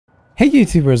Hey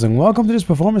YouTubers, and welcome to this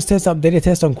performance test updated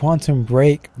test on Quantum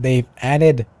Break. They've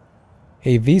added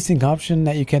a VSync option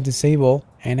that you can disable,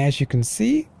 and as you can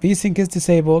see, VSync is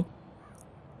disabled.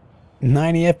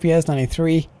 90 FPS,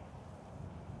 93.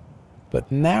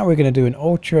 But now we're going to do an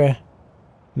ultra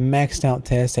maxed out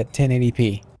test at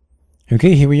 1080p.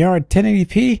 Okay, here we are at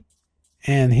 1080p,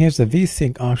 and here's the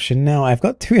VSync option. Now I've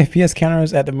got 2 FPS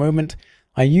counters at the moment.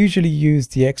 I usually use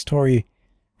DX12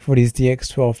 for these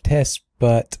DX12 tests,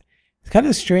 but it's kind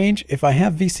of strange. If I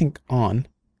have VSync on,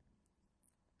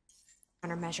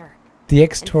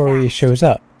 DX12 shows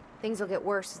up. Things will get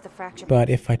worse as the fracture. But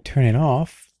if I turn it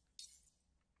off,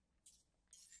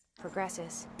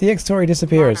 progresses. DX12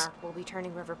 disappears. Will be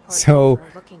turning So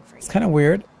it's kind of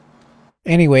weird.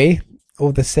 Anyway,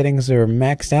 all the settings are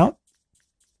maxed out.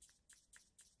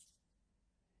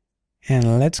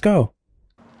 And let's go.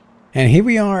 And here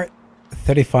we are,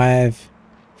 35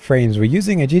 frames. We're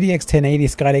using a GTX 1080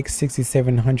 Skylake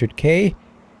 6700K.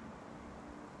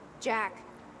 Jack,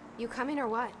 you coming or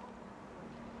what?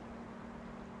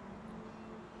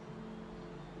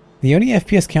 The only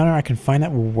FPS counter I can find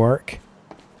that will work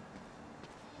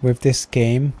with this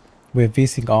game with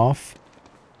VSync off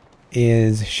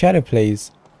is Shadowplay's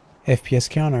FPS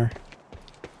counter.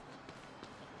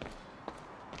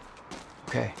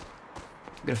 Okay,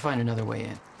 I'm gonna find another way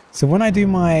in. So when I do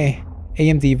my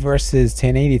AMD versus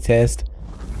 1080 test,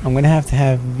 I'm gonna have to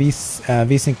have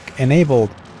VSync enabled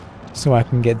so I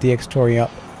can get DX12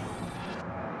 up.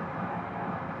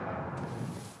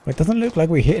 But it doesn't look like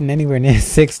we're hitting anywhere near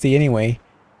 60 anyway.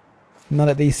 Not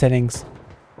at these settings.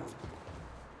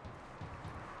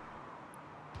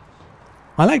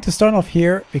 I like to start off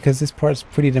here because this part's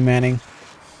pretty demanding.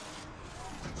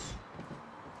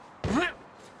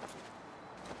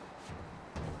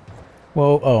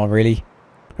 Whoa, oh really?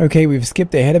 Okay, we've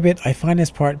skipped ahead a bit. I find this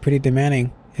part pretty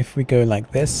demanding. If we go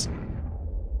like this.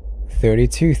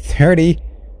 32, 30.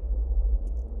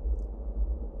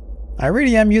 I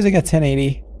really am using a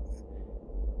 1080.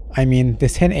 I mean,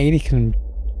 this 1080 can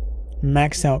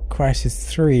max out Crysis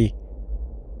 3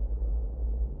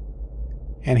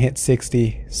 and hit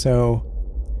 60, so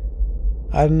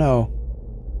I don't know.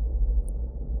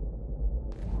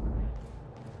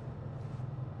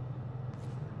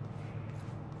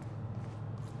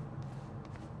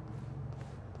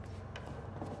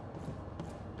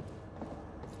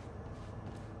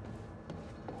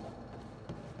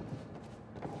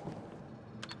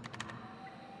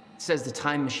 It says the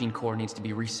time machine core needs to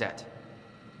be reset.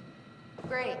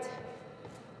 Great.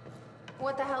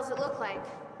 What the hell's it look like?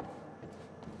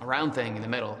 A round thing in the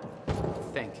middle,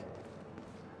 I think.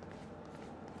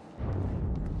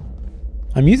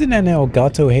 I'm using an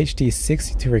Elgato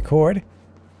HD60 to record.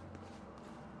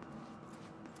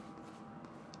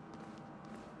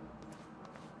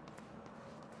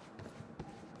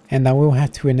 And I will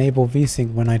have to enable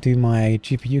VSync when I do my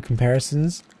GPU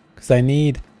comparisons, because I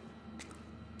need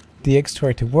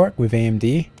DX12 to work with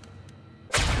AMD.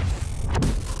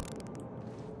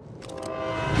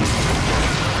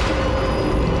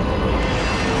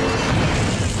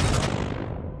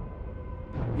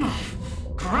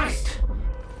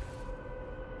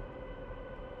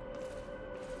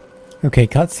 Okay,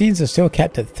 cutscenes are still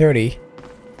kept at 30.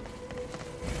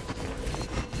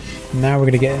 Now we're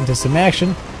gonna get into some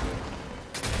action.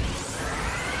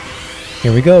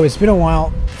 Here we go, it's been a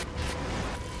while.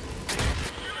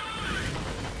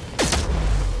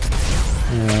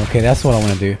 Okay, that's what I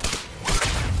want to do.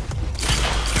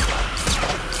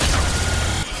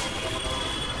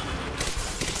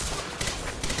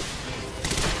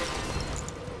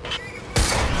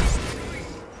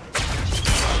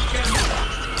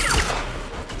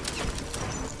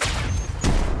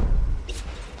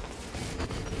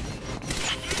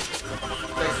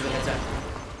 Thanks for the heads up.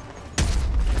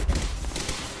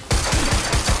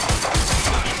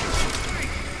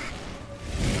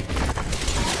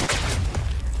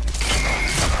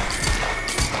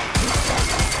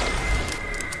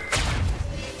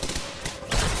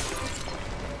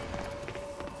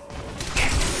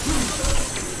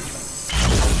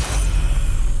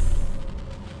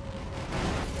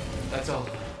 That's all.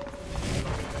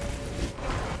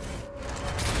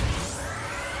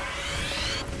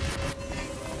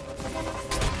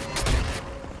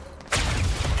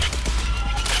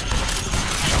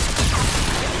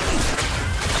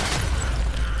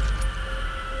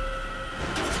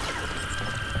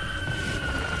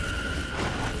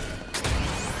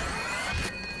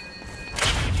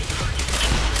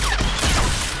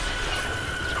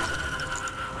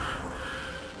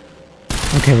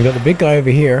 Okay, we got the big guy over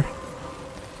here.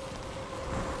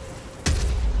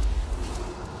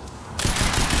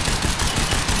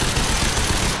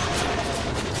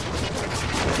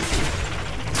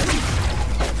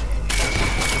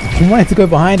 I wanted to go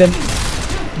behind him.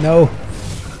 No.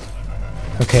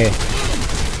 Okay.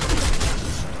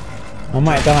 I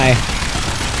might die.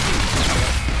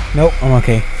 Nope, I'm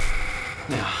okay.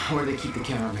 Now, where do they keep the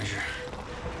countermeasure?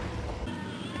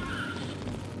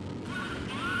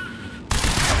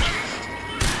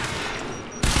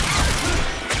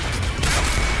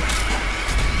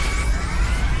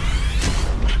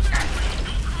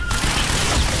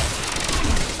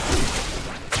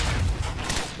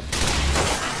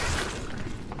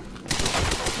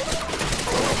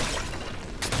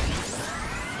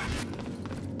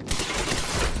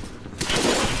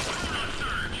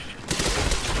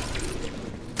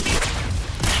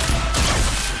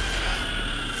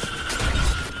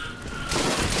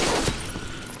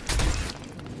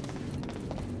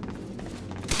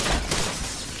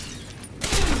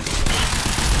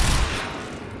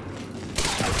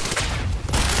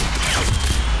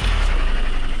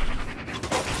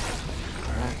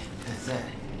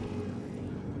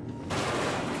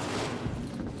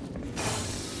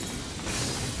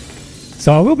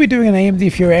 So I will be doing an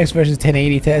AMD Fury X versus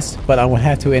 1080 test, but I will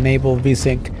have to enable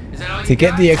VSync to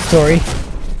get the X story.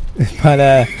 But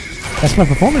that's my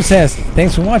performance test.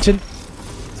 Thanks for watching.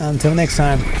 Until next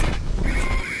time.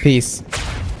 Peace.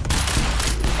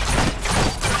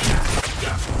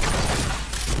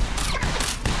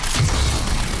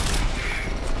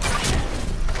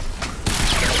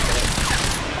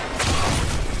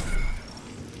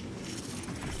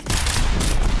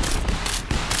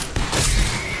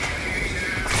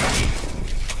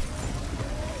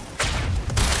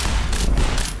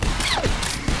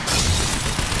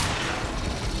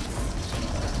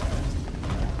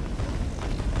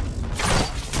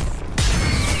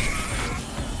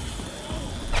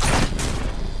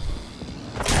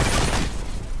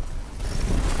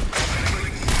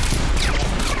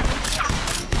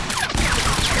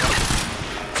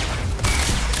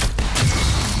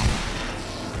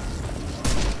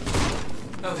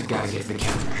 Oh, the guy gets the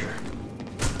countermeasure.